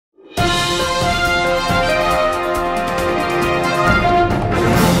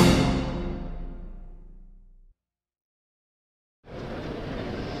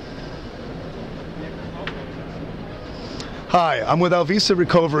Hi, I'm with Alvise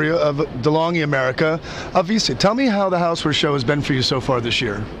Ricoveri of DeLonghi America. Alvise, tell me how the Housewares show has been for you so far this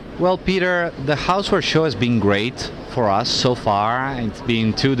year. Well, Peter, the Housewares show has been great for us so far. It's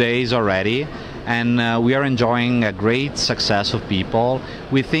been 2 days already, and we are enjoying a great success of people.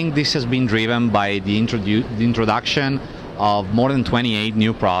 We think this has been driven by the introduction of more than 28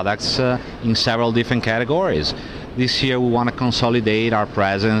 new products in several different categories. This year we want to consolidate our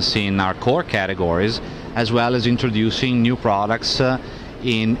presence in our core categories, as well as introducing new products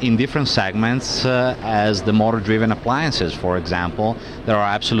in different segments, as the motor-driven appliances, for example, that are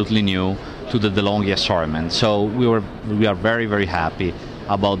absolutely new to the DeLonghi assortment. So we are very, very happy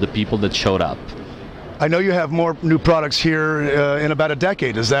about the people that showed up. I know you have more new products here in about a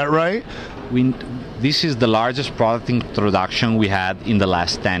decade, is that right? This is the largest product introduction we had in the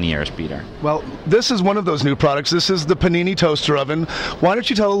last 10 years, Peter. Well, this is one of those new products. This is the panini toaster oven. Why don't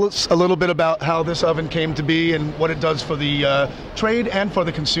you tell us a little bit about how this oven came to be and what it does for the trade and for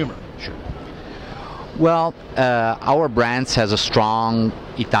the consumer? Sure. Well, our brand has a strong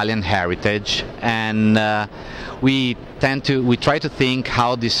Italian heritage, and we try to think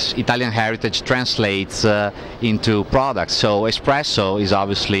how this Italian heritage translates into products. So espresso is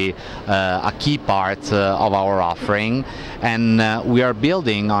obviously a key part of our offering, and we are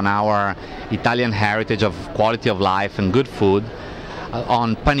building on our Italian heritage of quality of life and good food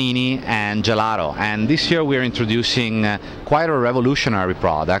on panini and gelato. And this year we are introducing quite a revolutionary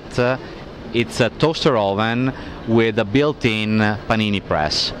product. It's a toaster oven with a built-in panini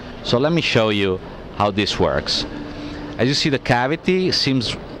press. So let me show you how this works. As you see, the cavity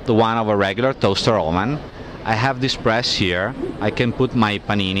seems the one of a regular toaster oven. I have this press here. I can put my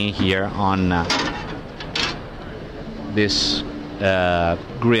panini here on this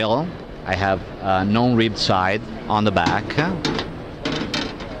grill. I have a non-ribbed side on the back.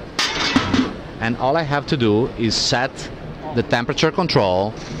 And all I have to do is set the temperature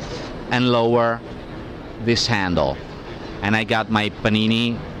control and lower this handle. And I got my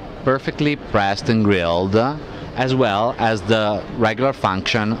panini perfectly pressed and grilled, as well as the regular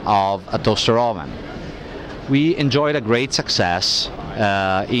function of a toaster oven. We enjoyed a great success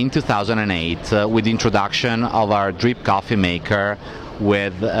in 2008 with the introduction of our drip coffee maker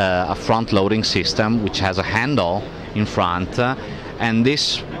with a front-loading system which has a handle in front, and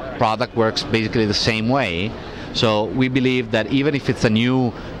this product works basically the same way. So we believe that even if it's a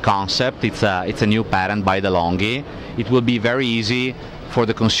new concept, it's a new patent by DeLonghi, it will be very easy for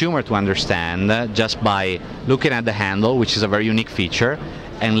the consumer to understand just by looking at the handle, which is a very unique feature,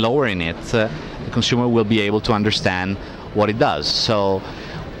 and lowering it. The consumer will be able to understand what it does. So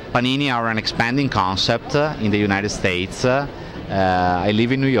panini are an expanding concept in the United States. I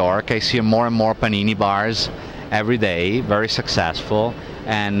live in New York. I see more and more panini bars every day, very successful.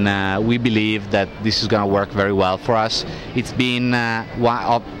 And we believe that this is going to work very well for us. It's been one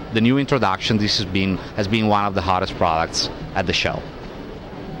of the new introduction. This has been one of the hottest products at the show.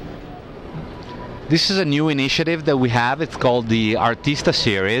 This is a new initiative that we have. It's called the Artista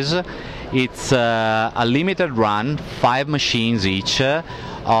Series. It's a limited run, 5 machines each,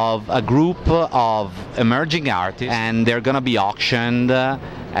 of a group of emerging artists, and they're going to be auctioned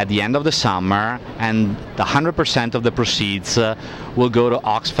at the end of the summer, and 100% of the proceeds will go to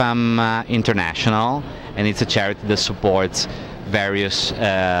Oxfam International, and it's a charity that supports various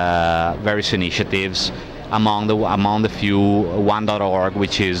initiatives, among the few One.org,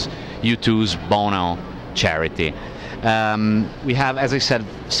 which is U2's Bono charity. We have, as I said,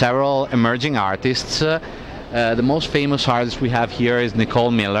 several emerging artists. The most famous artist we have here is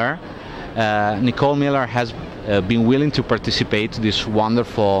Nicole Miller. Nicole Miller has been willing to participate to this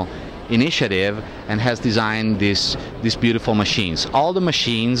wonderful initiative and has designed these beautiful machines. All the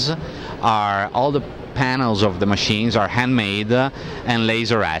panels of the machines are handmade and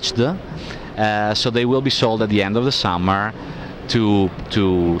laser etched. So they will be sold at the end of the summer to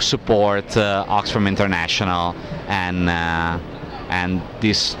support Oxfam International and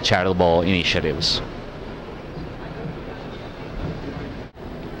these charitable initiatives.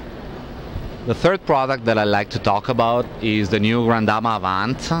 The third product that I'd like to talk about is the new Gran Dama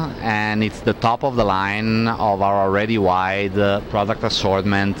Avant, and it's the top of the line of our already wide product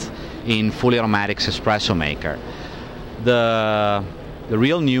assortment in fully aromatic espresso maker. The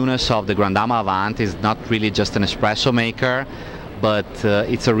real newness of the Gran Dama Avant is not really just an espresso maker, but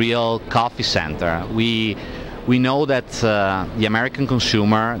it's a real coffee center. We know that the American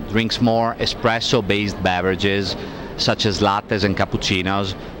consumer drinks more espresso-based beverages such as lattes and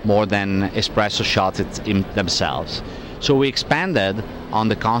cappuccinos more than espresso shots themselves. So we expanded on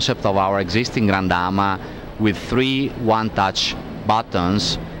the concept of our existing Gran Dama with 3 one-touch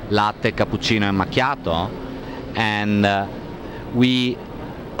buttons, latte, cappuccino and macchiato, and we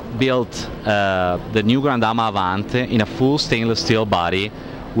built the new Gran Dama Avant in a full stainless steel body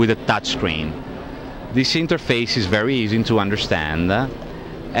with a touch screen. This interface is very easy to understand,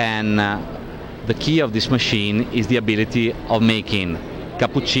 and the key of this machine is the ability of making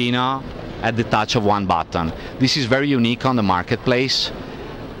cappuccino at the touch of one button. This is very unique on the marketplace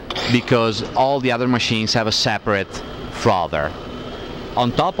because all the other machines have a separate frother.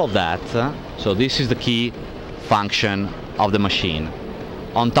 On top of that, so this is the key function of the machine.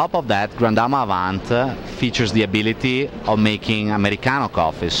 On top of that, Gran Dama Avant features the ability of making Americano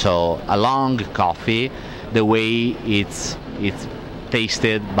coffee, so a long coffee, the way it's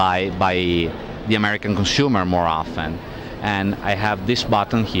tasted by the American consumer more often. And I have this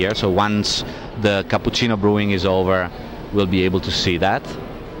button here, so once the cappuccino brewing is over, we'll be able to see that.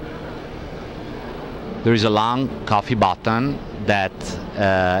 There is a long coffee button that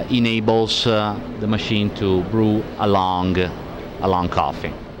enables the machine to brew a long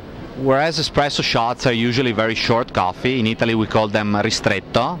coffee. Whereas espresso shots are usually very short coffee, in Italy we call them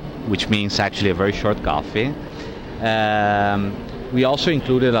ristretto, which means actually a very short coffee. We also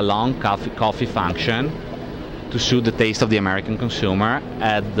included a long coffee function to suit the taste of the American consumer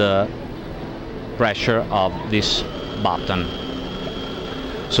at the pressure of this button.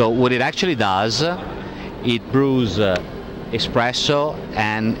 So what it actually does, it brews espresso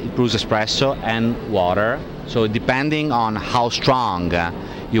and water. So depending on how strong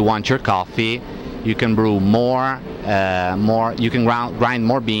you want your coffee, you can brew more. You can grind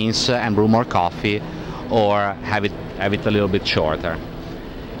more beans and brew more coffee, or have it a little bit shorter.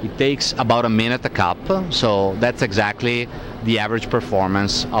 It takes about a minute a cup, so that's exactly the average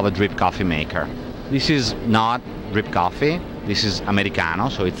performance of a drip coffee maker. This is not drip coffee, this is Americano,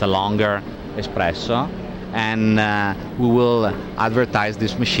 so it's a longer espresso, and we will advertise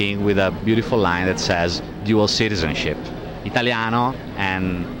this machine with a beautiful line that says dual citizenship, Italiano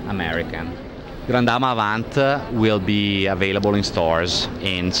and American. Gran Dama Avant will be available in stores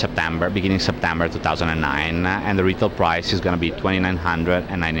in September, beginning September 2009, and the retail price is going to be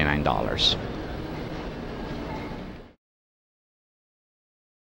 $2,999.